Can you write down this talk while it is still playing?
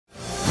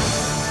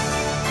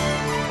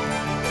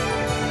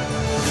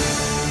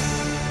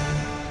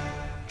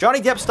Johnny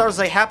Depp stars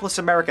as a hapless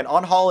American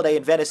on holiday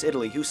in Venice,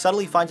 Italy, who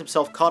suddenly finds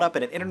himself caught up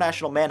in an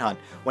international manhunt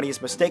when he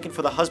is mistaken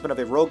for the husband of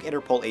a rogue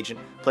Interpol agent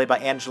played by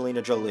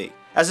Angelina Jolie.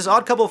 As this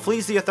odd couple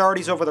flees the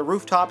authorities over the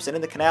rooftops and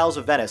in the canals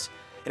of Venice,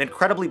 an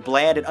incredibly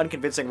bland and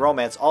unconvincing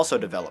romance also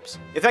develops.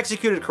 If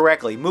executed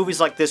correctly,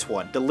 movies like this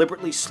one,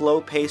 deliberately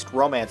slow-paced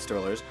romance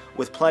thrillers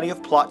with plenty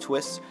of plot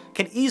twists,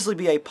 can easily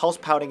be a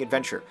pulse-pounding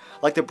adventure,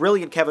 like the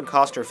brilliant Kevin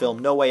Costner film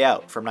No Way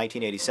Out from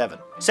 1987.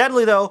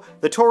 Sadly though,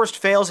 The Tourist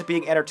fails at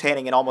being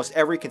entertaining in almost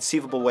every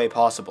conceivable way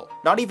possible.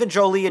 Not even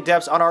Jolie and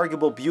Depp's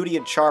unarguable beauty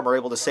and charm are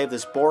able to save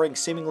this boring,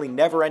 seemingly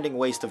never-ending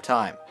waste of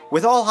time.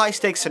 With all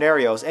high-stakes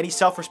scenarios, any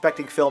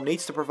self-respecting film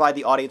needs to provide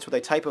the audience with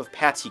a type of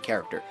patsy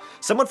character,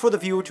 someone for the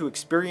viewer to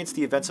experience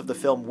the events of the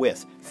film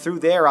with, through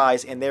their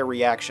eyes and their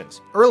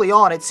reactions. Early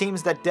on, it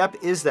seems that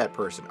Depp is that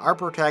person, our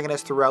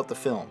protagonist throughout the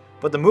film,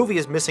 but the movie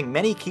is missing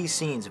many key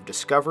scenes of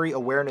discovery,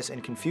 awareness,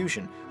 and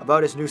confusion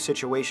about his new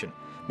situation,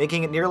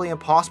 making it nearly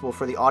impossible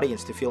for the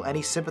audience to feel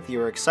any sympathy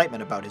or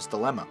excitement about his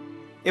dilemma.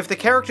 If the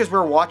characters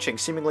we're watching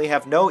seemingly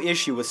have no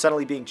issue with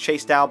suddenly being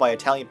chased down by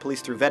Italian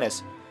police through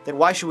Venice, then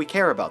why should we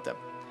care about them?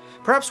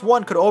 Perhaps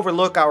one could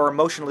overlook our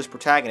emotionless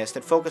protagonist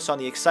and focus on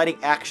the exciting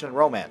action and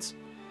romance.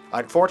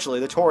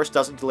 Unfortunately, The Tourist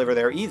doesn't deliver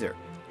there either.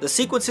 The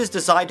sequences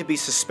designed to be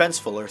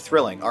suspenseful or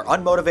thrilling are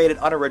unmotivated,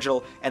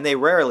 unoriginal, and they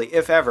rarely,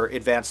 if ever,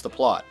 advance the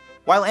plot.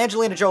 While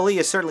Angelina Jolie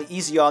is certainly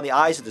easy on the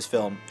eyes of this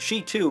film,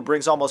 she too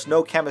brings almost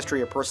no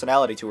chemistry or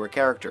personality to her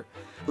character,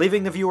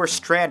 leaving the viewer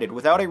stranded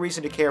without a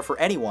reason to care for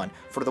anyone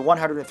for the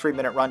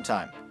 103-minute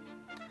runtime.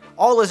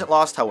 All isn't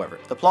lost, however.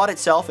 The plot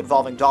itself,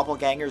 involving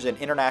doppelgangers and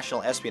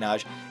international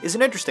espionage, is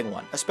an interesting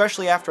one,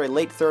 especially after a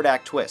late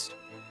third-act twist.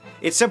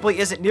 It simply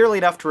isn't nearly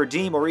enough to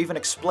redeem or even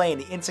explain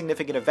the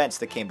insignificant events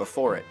that came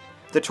before it.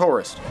 The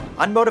Tourist.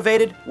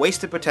 Unmotivated,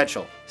 wasted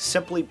potential.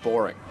 Simply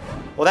boring.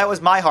 Well, that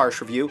was my harsh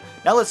review.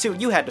 Now let's see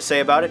what you had to say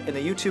about it in the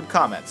YouTube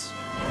comments.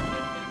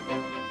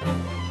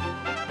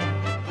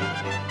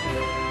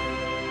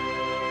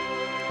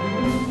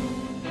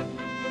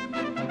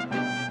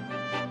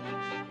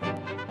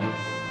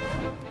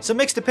 Some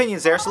mixed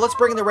opinions there, so let's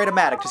bring in the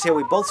Rate-O-Matic to see how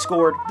we both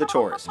scored The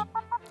Tourist.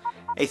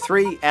 A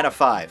 3 and a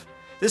 5.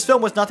 This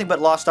film was nothing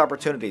but lost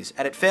opportunities,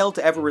 and it failed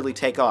to ever really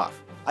take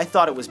off. I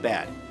thought it was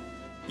bad.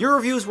 Your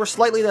reviews were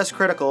slightly less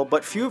critical,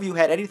 but few of you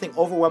had anything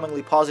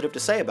overwhelmingly positive to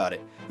say about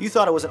it. You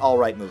thought it was an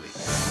alright movie.